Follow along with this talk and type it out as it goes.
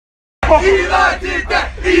Eli did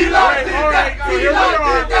that. Eli did that. Eli did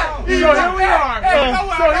that.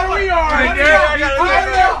 So here we are.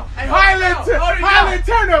 Highland,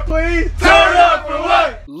 turn up, please. Turn up for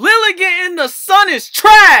what? Lilligant in the sun is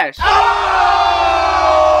trash.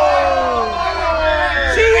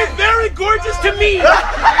 She is very gorgeous to me.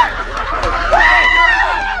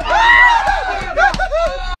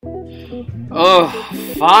 Oh,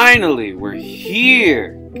 finally, we're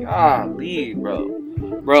here. Golly, bro.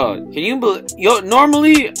 Bro, can you believe? Yo,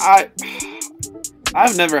 normally,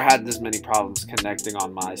 I've never had this many problems connecting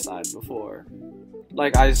on my side before.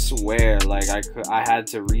 Like, I swear, like, I had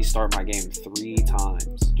to restart my game 3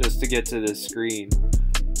 times just to get to this screen.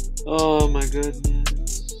 Oh my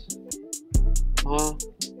goodness. Huh?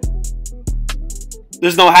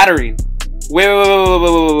 There's no Hatterene. Wait.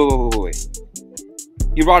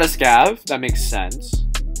 You brought a Scav? That makes sense.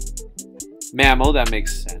 Mammo, that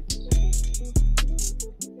makes sense.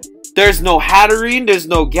 There's no Hatterene, there's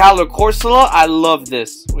no Galar Corsola. I love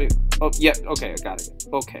this. Wait, oh, yeah, okay, I got it.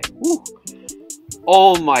 Okay, woo.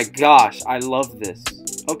 Oh my gosh, I love this.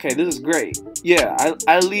 Okay, this is great. Yeah,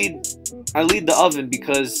 I lead the oven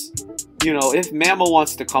because, you know, if Mammo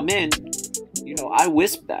wants to come in, you know, I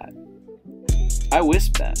wisp that.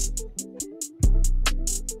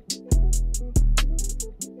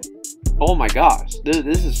 Oh my gosh,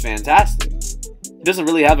 this is fantastic. He doesn't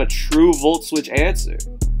really have a true Volt Switch answer.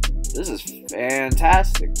 This is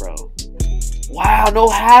fantastic, bro. Wow, no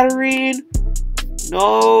Hatterene.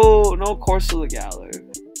 No Corsola Galar.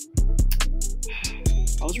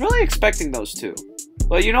 I was really expecting those two.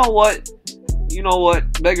 But you know what?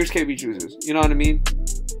 Beggars can't be choosers. You know what I mean?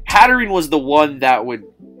 Hatterene was the one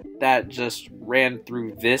that just ran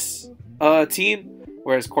through this team,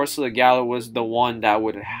 whereas Corsola Galar was the one that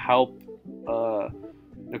would help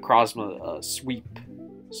Necrozma sweep.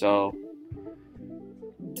 So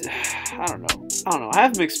I don't know. I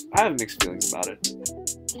have mixed feelings about it.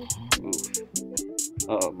 Oof.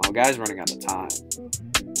 Uh-oh, my guy's running out of time.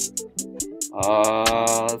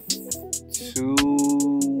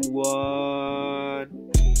 2-1.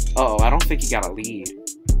 Uh-oh, I don't think he got a lead.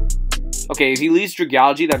 Okay, if he leads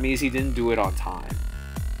Dragology, that means he didn't do it on time.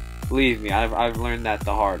 Believe me, I've learned that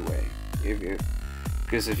the hard way.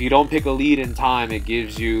 Because if you don't pick a lead in time, it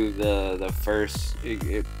gives you the first.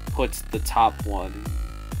 It puts the top one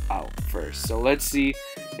out first. So let's see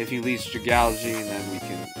if he leads Dragology, and then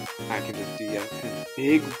I can just do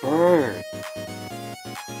Big Bird.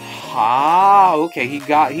 Ah, okay, he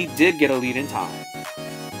did get a lead in time.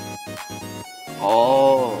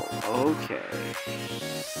 Oh, okay.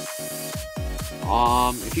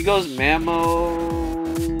 If he goes Mammo,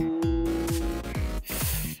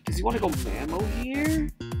 does he want to go Mammo here?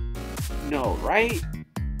 No, right?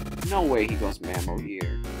 No way he goes Mammo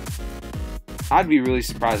here. I'd be really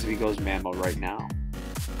surprised if he goes Mammo right now.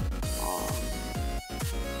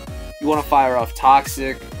 You want to fire off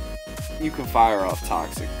Toxic? You can fire off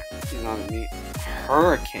Toxic. You know what I mean?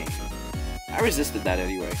 Hurricane. I resisted that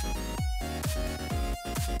anyway.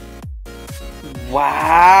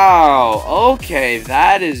 Wow. Okay,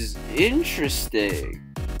 that is interesting.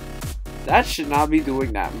 That should not be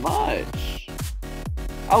doing that much.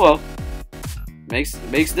 Oh well. Makes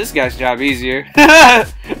this guy's job easier. Yep.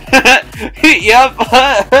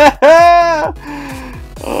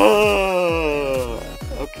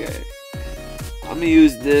 Okay. I'm gonna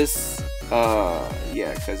use this.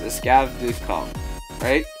 Yeah, because the Scav did come,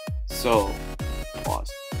 right? So,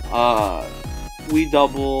 pause. We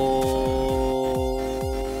double.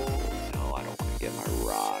 No, I don't want to get my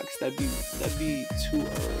rocks. That'd be too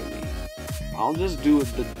early. I'll just do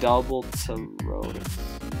the double to rotate.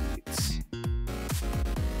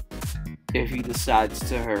 If he decides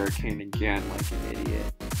to Hurricane again like an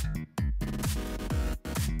idiot.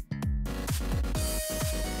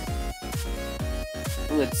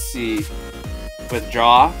 Let's see.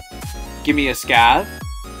 Withdraw. Give me a Scav.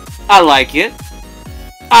 I like it.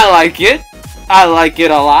 I like it. I like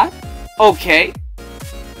it a lot. Okay.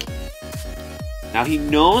 Now he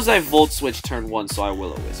knows I Volt Switch turn 1, so I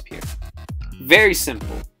Will-O-Wisp here. Very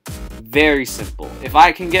simple. Very simple. If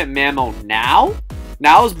I can get Mammo now,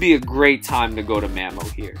 now would be a great time to go to Mammo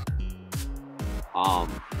here.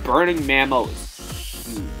 Burning Mammo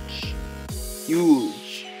is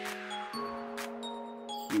huge.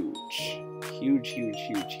 Huge.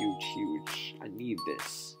 Huge. I need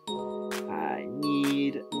this. I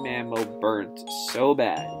need Mammo burnt so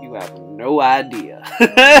bad. You have no idea.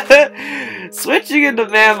 Switching into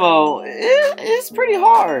Mammo is pretty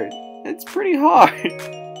hard. It's pretty hard.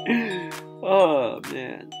 Oh,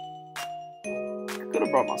 man. I could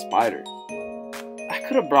have brought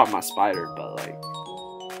my spider. But, like,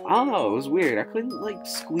 I I don't know, it was weird. I couldn't like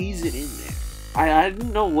squeeze it in there. I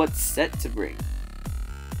didn't know what set to bring.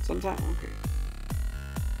 Sometimes, okay.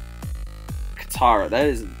 Katara, that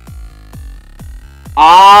is...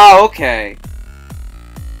 Ah, okay.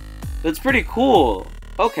 That's pretty cool.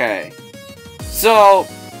 Okay. So,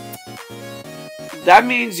 that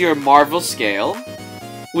means your Marvel scale,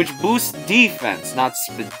 which boosts defense, not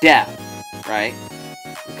SPDEF, right?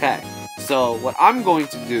 Okay. So, what I'm going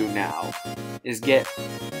to do now is get...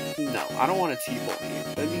 No, I don't want a T-bolt here.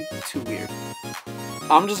 That'd be too weird.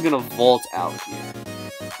 I'm just gonna Volt out here.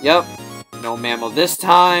 Yep. No Mammo this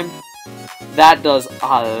time. That does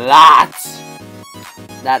a lot.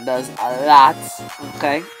 That does a lot.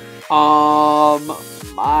 Okay.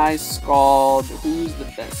 My Scald. Who's the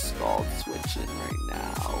best Scald switching right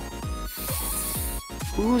now?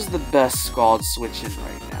 Who's the best Scald switching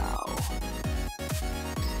right now?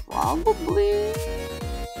 Probably...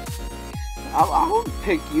 I would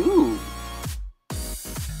pick you.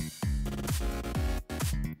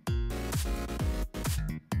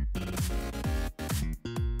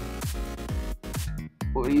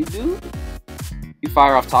 What do? You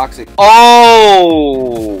fire off Toxic.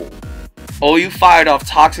 Oh! Oh, you fired off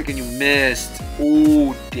Toxic and you missed.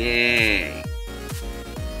 Oh, dang.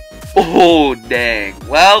 Oh, dang.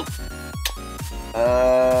 Well,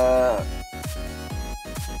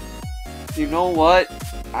 you know what?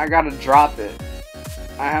 I gotta drop it.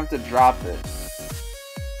 I have to drop it.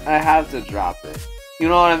 I have to drop it. You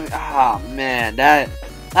know what I mean? Ah, man,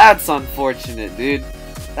 that's unfortunate, dude.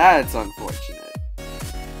 That's unfortunate.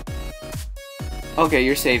 Okay,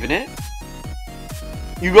 you're saving it.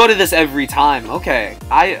 You go to this every time. Okay,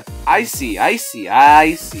 I see.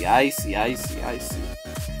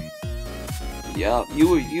 Yup,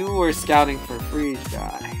 you were scouting for Freeze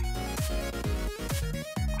guy.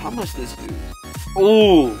 How much this dude?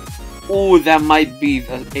 Ooh, ooh, that might be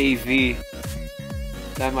AV.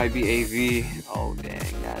 That might be AV. Oh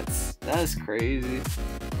dang, that's crazy.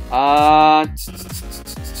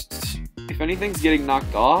 If anything's getting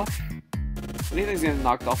knocked off, it's you. Anything's getting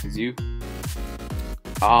knocked off, it's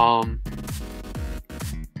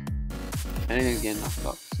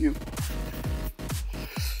you.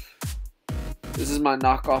 This is my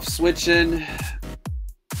knockoff switching.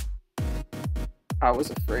 I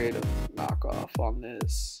was afraid of knockoff on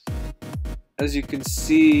this. As you can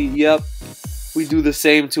see, yep, we do the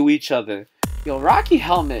same to each other. Yo, Rocky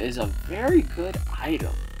Helmet is a very good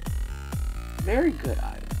item. Very good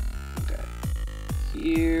item. Okay.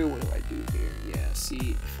 Here, what do I do here? Yeah,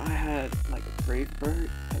 see, if I had like a Brave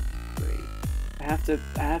Bird, that'd be great. I have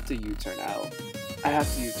to U-turn out. I have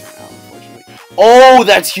to U-turn out, unfortunately. Oh,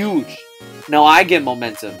 that's huge! Now I get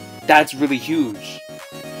momentum. That's really huge.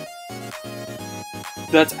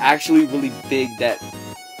 That's actually really big that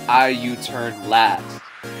I U-turn last.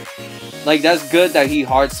 Like, that's good that he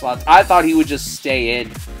hard slots. I thought he would just stay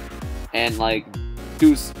in and like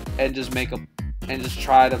do and just make a and just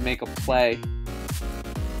try to make a play.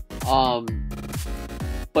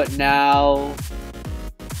 But now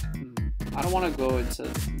I don't want to go into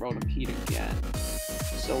Rotom Heat again.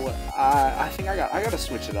 So what I think I gotta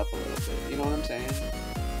switch it up a little bit. You know what I'm saying?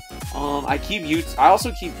 I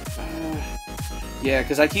also keep yeah,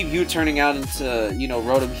 because I keep U-turning out into, you know,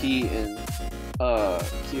 Rotom Heat and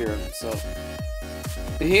here. So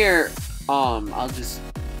here, I'll just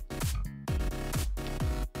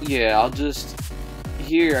here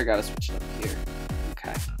I gotta switch it up here.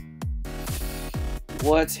 Okay.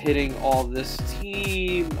 What's hitting all this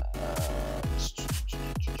team?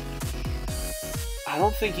 I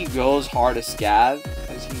don't think he goes hard as Scav,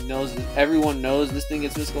 because he knows that everyone knows this thing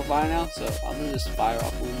gets Mystical Fire now, so I'm gonna just fire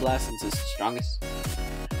off Wound Blast since it's the strongest.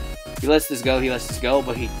 He lets this go,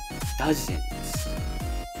 but he doesn't.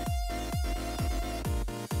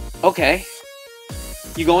 Okay.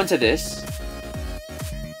 You go into this.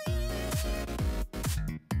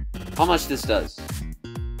 How much this does?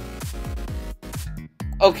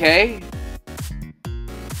 Okay.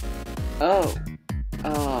 Oh.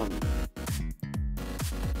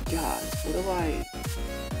 God, what do I...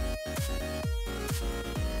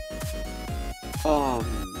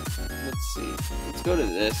 let's see. Let's go to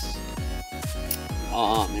this.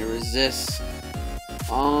 It resists.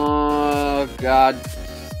 Oh, God.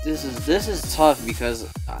 This is tough because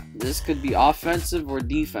this could be offensive or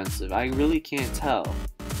defensive. I really can't tell.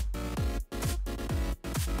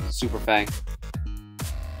 Super Fang.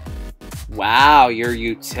 Wow, your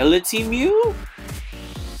utility Mew?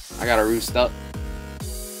 I gotta roost up.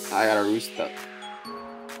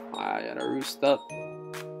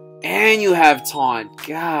 And you have taunt.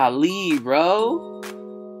 Golly, bro.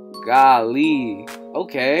 Golly.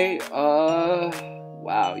 Okay.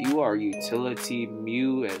 Wow, you are utility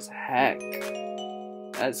MEW as heck.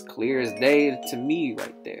 That's clear as day to me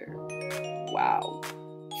right there. Wow.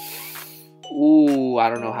 Ooh, I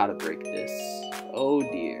don't know how to break this. Oh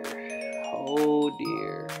dear. Oh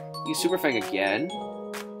dear. You super fang again.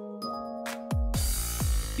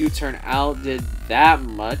 You turn out did that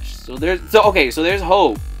much. So there's okay, so there's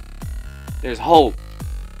hope. There's hope.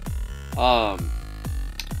 Ooh, I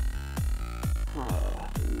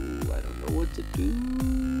don't know what to do.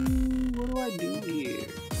 What do I do here?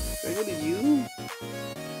 Do I go to you?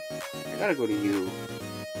 I gotta go to you.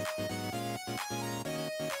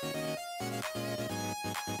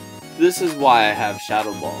 This is why I have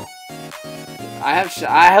Shadow Ball.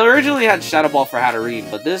 I originally had Shadow Ball for Hatterene,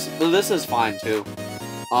 but this is fine too.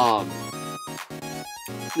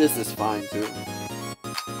 This is fine too.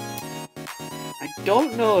 I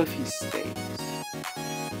don't know if he stays,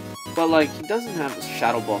 but like he doesn't have the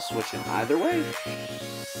Shadow Ball switch in either way.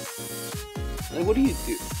 Like, what do you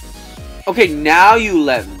do? Okay, now you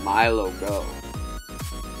let Milo go.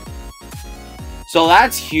 So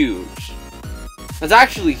that's huge. That's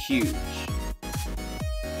actually huge,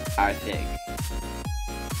 I think.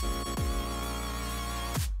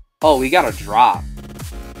 Oh, we got a drop.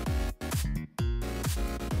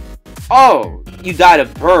 Oh, you died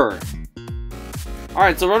of burn.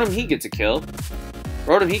 Alright, so Rotom Heat gets a kill.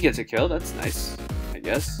 Rotom Heat gets a kill. That's nice, I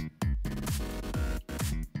guess.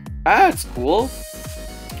 That's cool.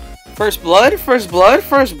 First blood, first blood,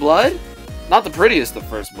 first blood. Not the prettiest of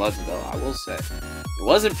first bloods, though, I will say. It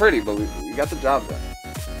wasn't pretty, but we got the job done.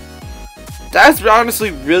 That's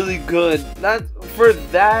honestly really good. That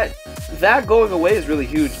going away is really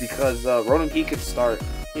huge because Rotom Heat can start,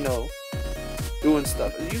 you know, doing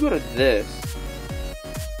stuff. If you go to this,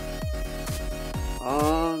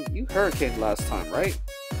 you Hurricaned last time, right?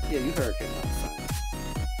 Yeah, you Hurricaned last time.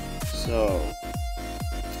 So,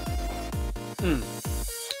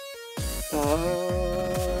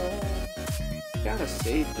 gotta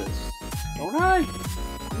save this, don't I?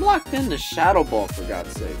 I'm locked into Shadow Ball, for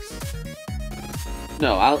God's sakes.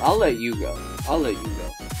 No, I'll let you go. I'll let you go.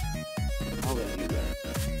 I'll let you go.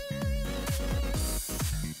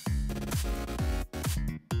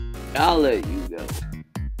 I'll let you go.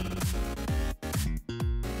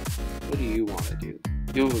 What do you want to do?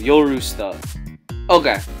 You'll roost up.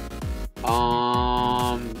 Okay.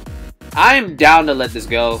 I'm down to let this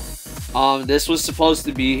go. This was supposed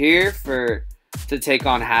to be here to take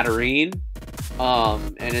on Hatterene.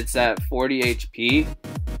 And it's at 40 HP.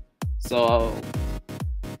 So,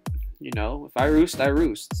 you know, if I roost, I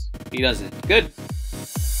roost. He doesn't. Good.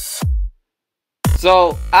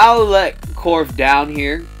 So, I'll let Corv down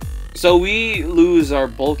here. So, we lose our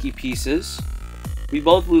bulky pieces. We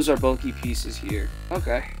both lose our bulky pieces here.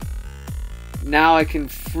 Okay. Now I can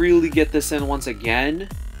freely get this in once again.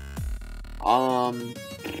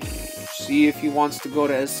 See if he wants to go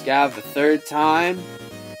to Escav the third time.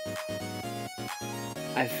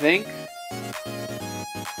 I think. Do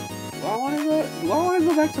I want to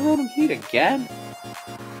go back to Rotom Heat again?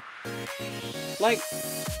 Like,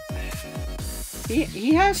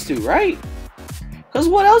 he has to, right? Because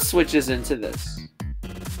what else switches into this?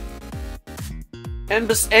 And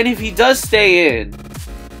if he does stay in,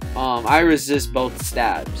 I resist both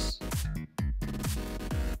stabs.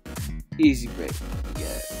 Easy break.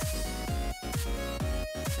 Yeah.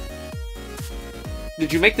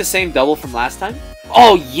 Did you make the same double from last time?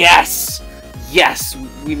 Oh, yes! Yes!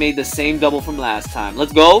 We made the same double from last time.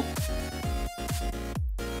 Let's go!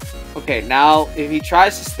 Okay, now, if he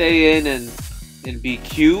tries to stay in and be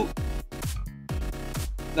cute,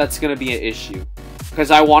 that's gonna be an issue. Because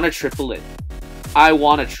I want to triple it. I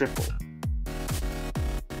want to triple.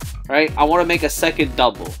 Right? I want to make a second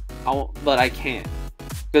double. But I can't.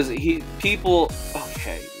 Because people...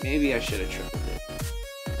 Okay, maybe I should have tripled it.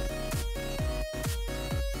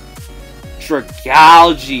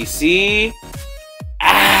 Dragalge, see?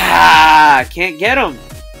 Ah! Can't get him.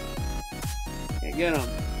 Can't get him.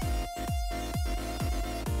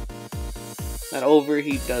 That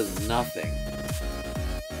overheat does nothing.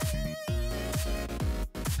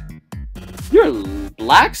 You're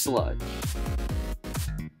Black Sludge.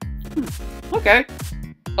 Okay.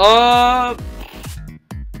 Alright,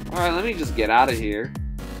 let me just get out of here.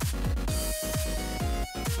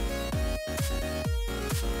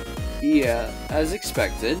 Yeah, as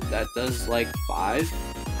expected, that does like 5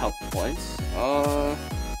 health points.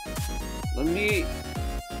 Let me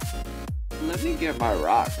get my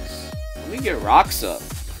rocks. Let me get rocks up.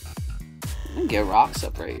 Let me get rocks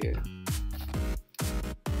up right here.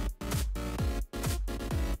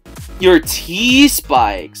 Your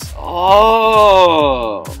T-spikes.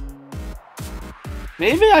 Oh.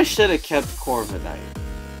 Maybe I should have kept Corviknight.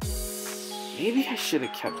 Maybe I should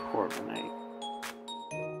have kept Corviknight.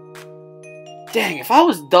 Dang, if I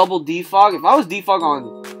was double defog, if I was defog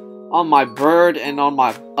on my bird and on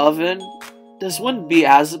my oven, this wouldn't be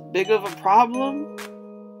as big of a problem.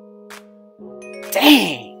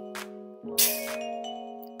 Dang.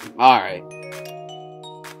 Alright.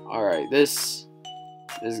 Alright, this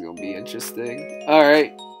is gonna be interesting.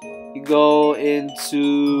 Alright. You go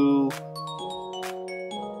into...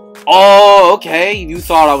 Oh, okay. You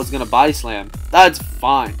thought I was gonna body slam. That's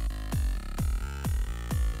fine.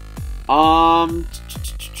 Let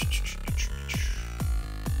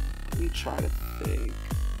me try to think.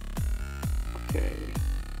 Okay.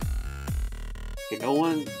 Okay, no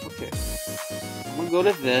one... Okay. I'm gonna go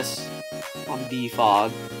to this on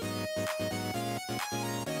defog.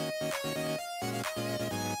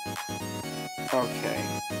 Okay.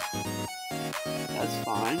 That's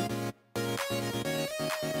fine.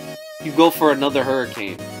 You go for another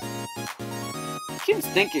hurricane. He keeps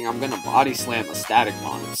thinking I'm gonna body slam a static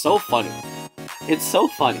mon. It's so funny. It's so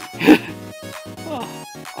funny. Okay.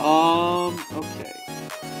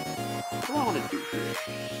 What do I want to do here?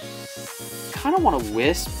 Kind of want to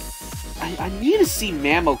wisp. I need to see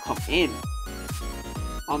Mammo come in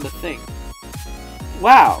on the thing.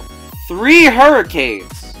 Wow. 3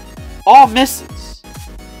 hurricanes. All misses.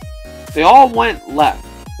 They all went left.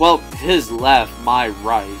 Well, his left, my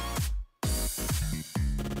right.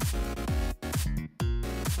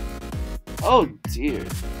 Oh dear.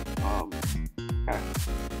 Okay.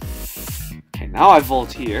 Okay, now I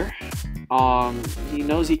volt here. He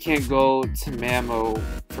knows he can't go to Mammo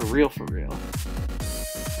for real.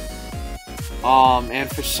 And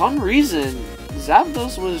for some reason,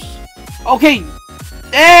 Zapdos was... Okay!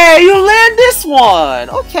 Hey, you land this one!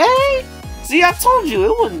 Okay! See, I told you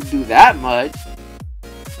it wouldn't do that much.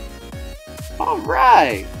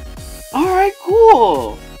 Alright. Alright,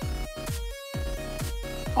 cool.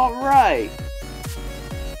 Alright.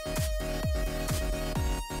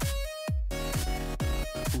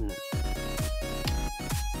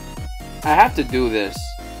 I have to do this.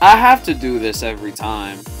 I have to do this every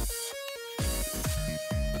time.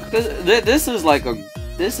 This is like a...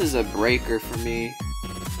 This is a breaker for me.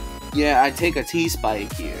 Yeah, I take a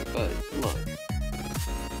T-Spike here, but look.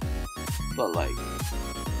 But like...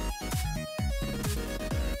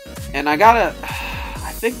 And I gotta...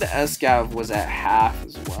 I think the S-Gav was at half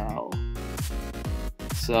as well.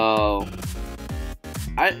 So...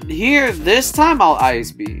 Here, this time I'll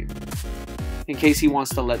Ice Beam. In case he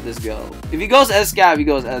wants to let this go. If he goes S-Gav, he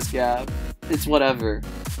goes S-Gav. It's whatever.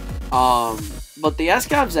 But the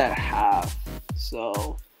S-Gav's at half.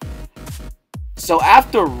 So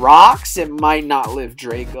after rocks, it might not live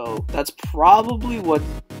Draco. That's probably what...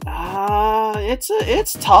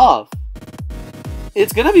 It's tough.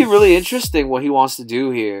 It's gonna be really interesting what he wants to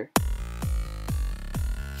do here.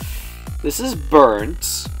 This is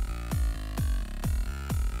burnt.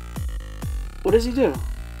 What does he do?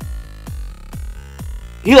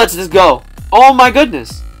 He lets this go. Oh my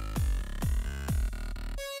goodness.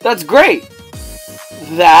 That's great.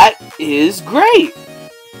 That is great.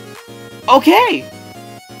 Okay.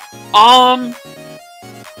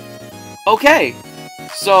 Okay.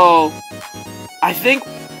 So, I think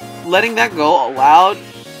letting that go allowed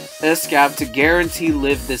S-Gav to guarantee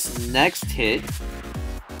live this next hit.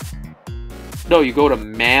 No, you go to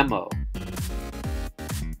Mammo.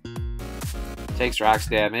 Takes rocks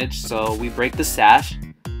damage, so we break the sash.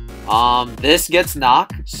 This gets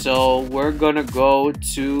knocked, so we're gonna go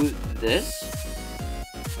to this.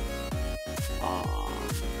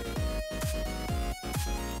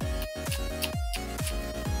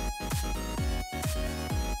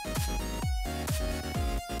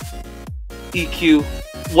 EQ.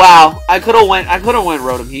 Wow, I could have went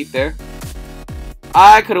Rotom Heat there.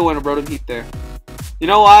 I could have went a Rotom Heat there. You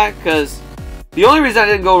know why? Because the only reason I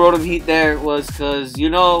didn't go Rotom Heat there was because, you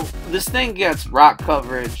know, this thing gets rock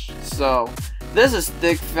coverage. So, this is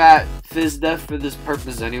thick, fat, Fizz Death for this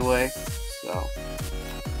purpose anyway. So,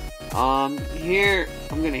 here,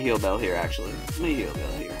 I'm going to Heal Bell here, actually. I'm going to Heal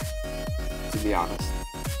Bell here, to be honest.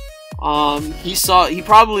 He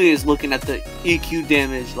probably is looking at the EQ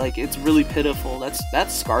damage, like, it's really pitiful.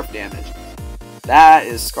 That's Scarf damage. That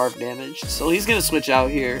is Scarf damage. So, he's going to switch out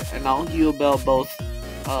here, and I'll Heal Bell both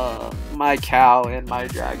my cow and my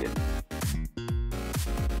dragon.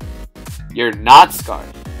 You're not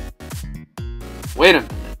Scarf. Wait a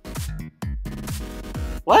minute.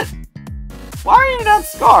 What? Why are you not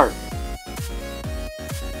Scarf?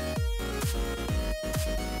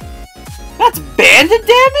 That's bandit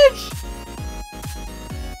damage?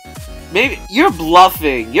 Maybe you're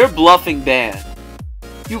bluffing. You're bluffing ban.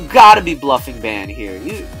 You gotta be bluffing ban here.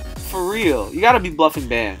 You, for real. You gotta be bluffing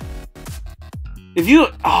ban. If you,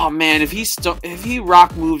 oh man, if he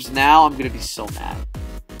rock moves now, I'm gonna be so mad.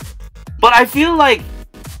 But I feel like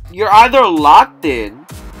you're either locked in,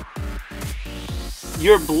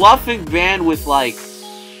 you're bluffing ban with like,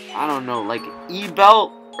 I don't know, like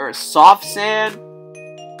E-belt or soft sand.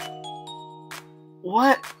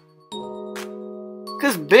 What?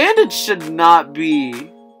 Because bandage should not be.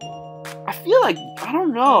 I feel like, I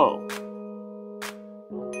don't know.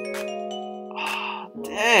 Oh,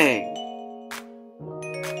 dang.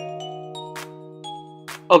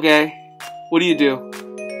 Okay, what do you do?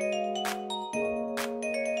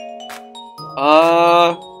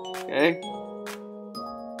 Okay.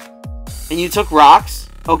 And you took rocks?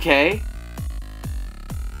 Okay.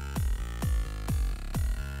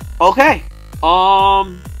 Okay.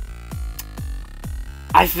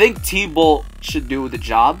 I think T-Bolt should do the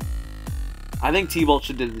job. I think T-Bolt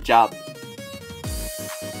should do the job.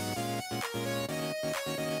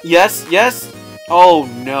 Yes, yes. Oh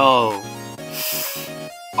no.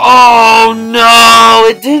 Oh no!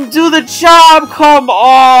 It didn't do the job! Come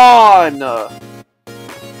on!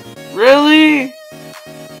 Really?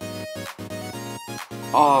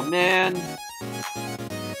 Oh man.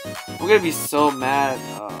 I'm gonna be so mad.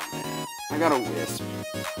 Oh man. I got a wisp.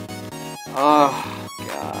 Oh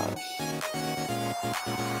gosh.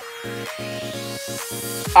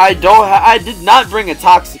 I did not bring a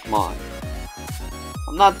toxic mon.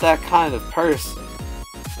 I'm not that kind of person.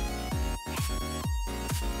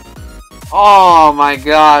 Oh my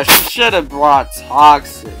gosh, I should have brought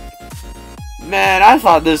toxic. Man, I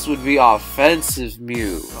thought this would be offensive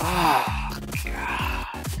Mew. Oh god.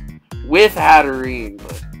 With Hatterene,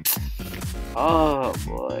 but oh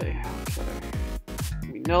boy.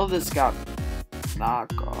 Okay. We know this got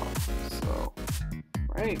knockoff, so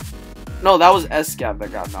right? No, that was S-Scab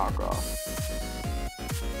that got knockoff.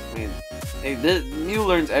 I mean, this Mew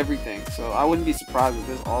learns everything, so I wouldn't be surprised if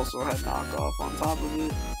this also had knockoff on top of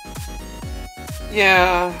it.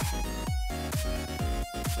 Yeah.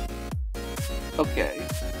 Okay,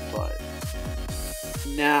 but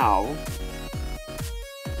now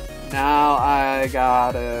I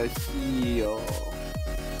gotta heal.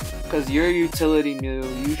 Cause you're utility Mew,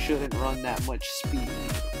 you shouldn't run that much speed.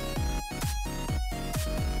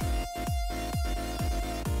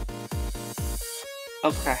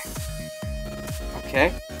 Okay.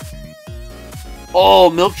 Okay. Oh,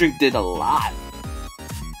 Milk Drink did a lot.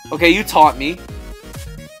 Okay, you taught me.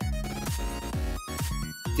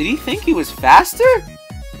 Did he think he was faster?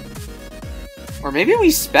 Or maybe we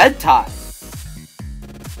sped tie.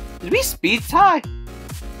 Did we speed tie?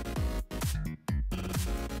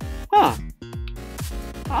 Huh.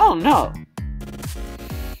 I don't know.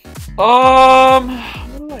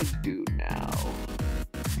 What do I do now?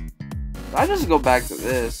 I just go back to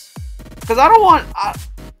this. Because I don't want...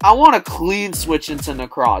 I want a clean switch into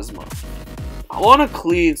Necrozma. I want a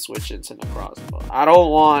clean switch into Necrozma. I don't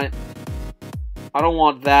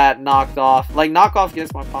want that knocked off. Like, knock off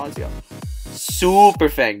gets my policy up. Super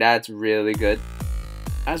Fang. That's really good.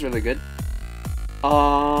 That's really good.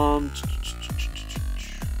 But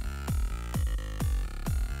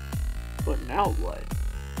now what?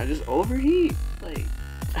 I just overheat? Like,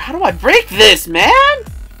 how do I break this, man?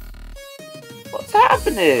 What's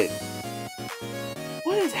happening?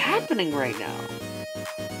 What is happening right now?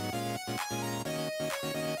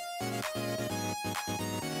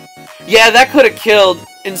 Yeah, that could have killed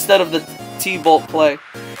instead of the T-Bolt play.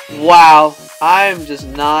 Wow. I'm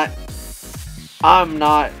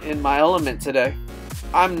not in my element today.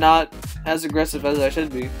 I'm not as aggressive as I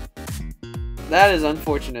should be. That is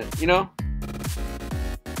unfortunate, you know?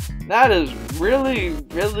 That is really,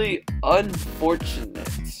 really unfortunate.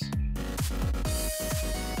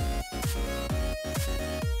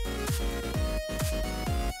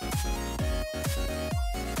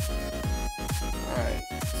 Alright.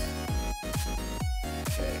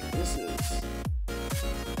 Okay, this is...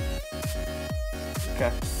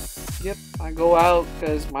 Okay. Yep, I go out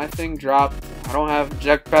because my thing dropped. I don't have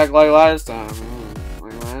jetpack like last time.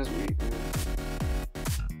 Like last week.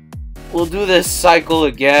 We'll do this cycle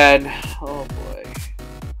again. Oh boy.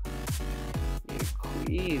 Need a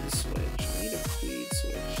clean switch. Need a clean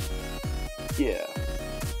switch. Yeah.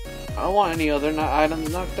 I don't want any other items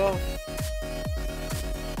knocked off.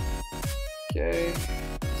 Okay.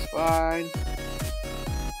 It's fine.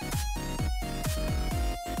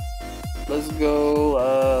 Let's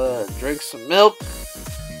go drink some milk.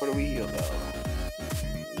 Or do we heal though?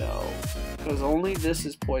 No. Because only this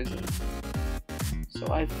is poison. So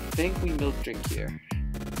I think we milk drink here.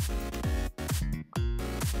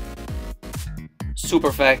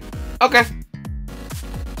 Super Fang. Okay.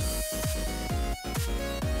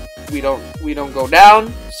 We don't go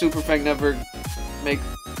down. Super Fang will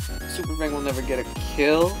never get a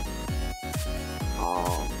kill.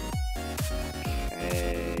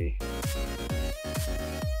 Okay.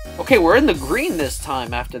 Okay, we're in the green this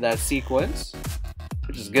time after that sequence,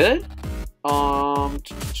 which is good.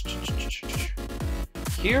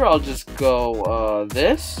 Here I'll just go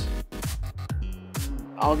this.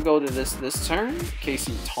 I'll go to this turn in case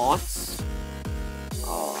he taunts,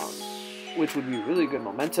 which would be really good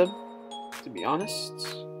momentum, to be honest.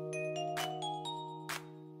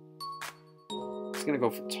 It's gonna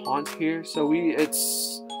go for taunt here. So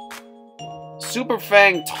it's Super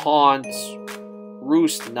Fang taunt,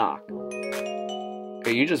 roost knock.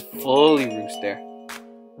 Okay, you just fully roost there.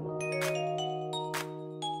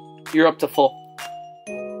 You're up to full.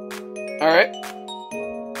 Alright.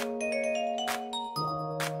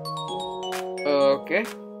 Okay.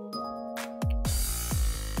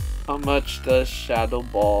 How much does Shadow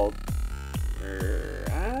Ball?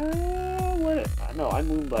 No, I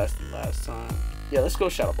Moonblasted last time. Yeah, let's go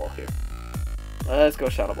Shadow Ball here. Let's go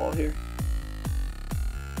Shadow Ball here.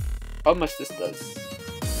 How much this does?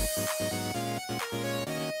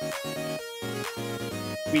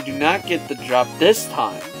 We do not get the drop this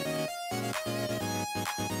time.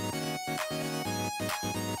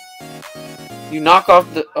 You knock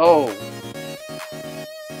off the... Oh.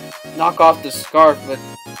 Knock off the scarf, but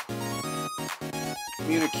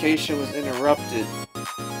communication was interrupted.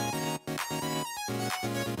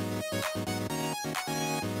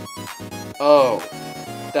 Oh.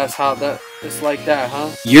 That's how that... It's like that,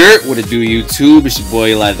 huh? Yurt, what it do, YouTube? It's your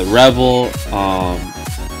boy Eli the Rebel.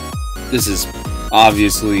 This is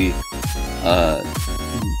obviously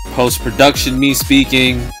post-production me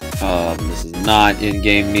speaking. This is not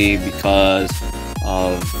in-game me because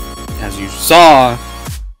of, as you saw,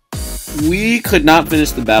 we could not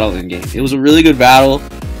finish the battle in-game. It was a really good battle.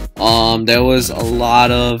 There was a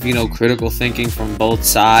lot of, critical thinking from both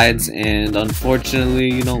sides, and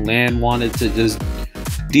unfortunately, LAN wanted to just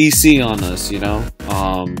DC on us,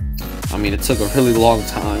 I mean, it took a really longer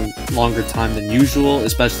time than usual,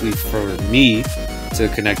 especially for me to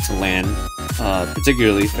connect to LAN,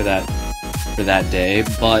 particularly for that day.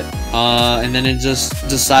 But and then it just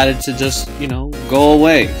decided to just go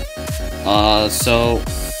away. So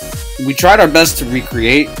we tried our best to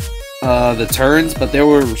recreate the turns, but there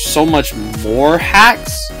were so much more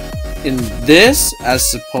hacks in this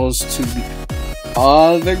as opposed to the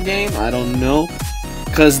other game. I don't know.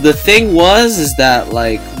 Because the thing is that,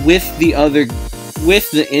 like, with the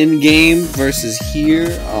in-game versus here,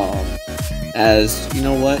 as, you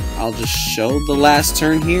know what, I'll just show the last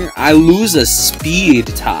turn here. I lose a speed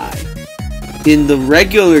tie. In the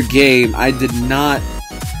regular game, I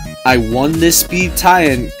won this speed tie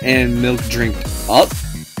and milk drink up.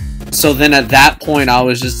 So then at that point, I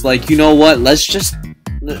was just like, you know what, I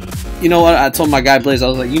told my guy Blaze, I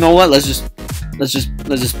was like, you know what, let's just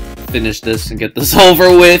finish this and get this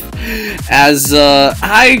over with, as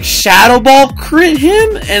I Shadow Ball crit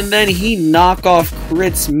him and then he knockoff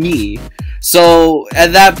crits me. So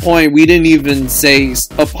at that point we didn't even say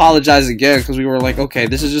apologize again, because we were like, okay,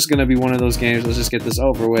 this is just gonna be one of those games, let's just get this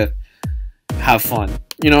over with, have fun,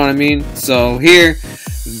 you know what I mean? So here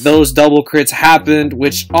those double crits happened,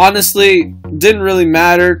 which honestly didn't really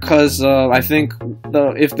matter, because I think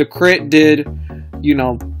if the crit did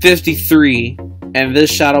 53 and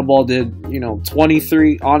this Shadow Ball did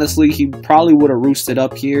 23, honestly he probably would have roosted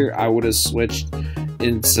up here. I would have switched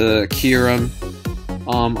into Kiram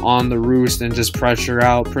on the roost and just pressure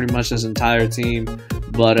out pretty much his entire team.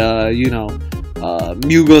 But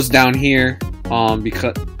Mew goes down here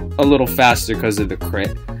because a little faster because of the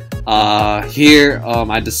crit. Here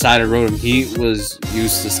I decided Rotom Heat was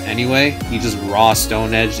useless anyway. He just raw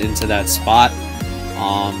Stone Edged into that spot.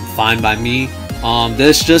 Fine by me.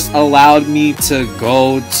 This just allowed me to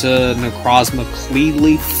go to Necrozma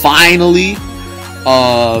cleanly, finally.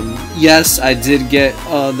 Yes, I did get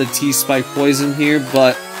the T-Spike poison here,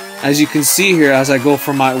 but as you can see here, as I go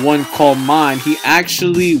for my one Calm Mind, he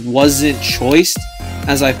actually wasn't choiced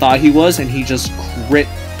as I thought he was, and he just crit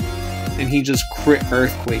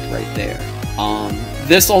Earthquake right there.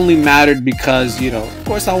 This only mattered because, of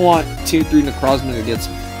course I want Tier 3 Necrozma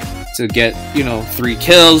to get 3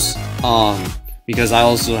 kills. Because I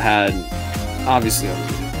also had, obviously I was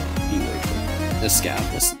gonna be like this scab.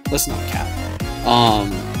 Let's not cap.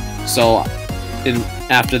 So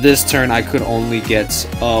after this turn, I could only get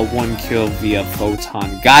 1 kill via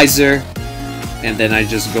Photon Geyser, and then I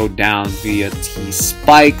just go down via T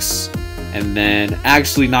Spikes. And then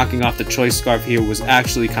actually knocking off the choice scarf here was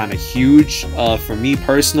actually kind of huge for me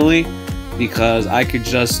personally, because I could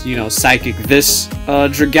just, you know, psychic this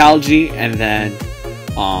Dragalge and then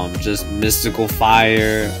just mystical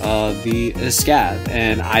fire the Escav.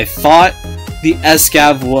 And I thought the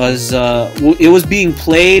Escav was it was being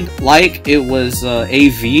played like it was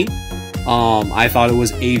AV. I thought it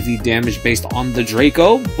was AV damage based on the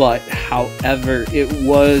Draco, but however, it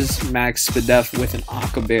was max Spadef with an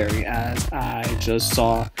Akaberry, as I just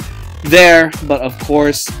saw there. But of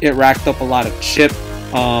course, it racked up a lot of chip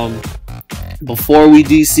before we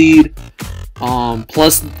DC'd.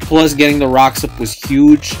 Plus getting the rocks up was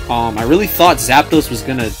huge. I really thought Zapdos was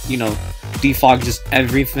gonna, you know, defog just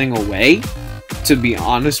everything away, to be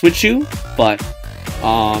honest with you. But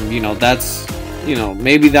you know, that's, you know,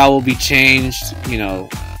 maybe that will be changed, you know,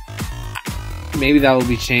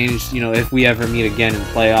 if we ever meet again in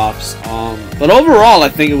playoffs. But overall, I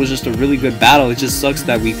think it was just a really good battle. It just sucks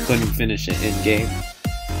that we couldn't finish it in game,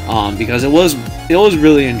 because it was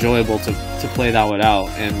really enjoyable to play that one out,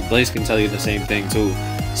 and Blaze can tell you the same thing too.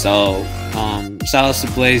 So shout outs to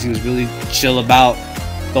Blaze. He was really chill about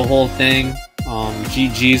the whole thing.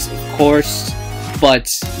 GG's, of course, but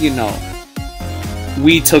you know,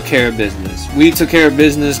 we took care of business.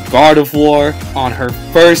 Gardevoir on her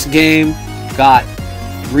first game got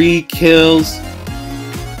 3 kills.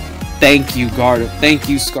 Thank you,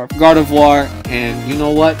 Scarf Gardevoir. And you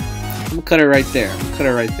know what? I'm gonna cut it right there.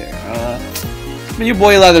 I'm your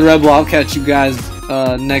boy Leather Rebel. I'll catch you guys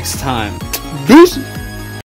next time. Deuces.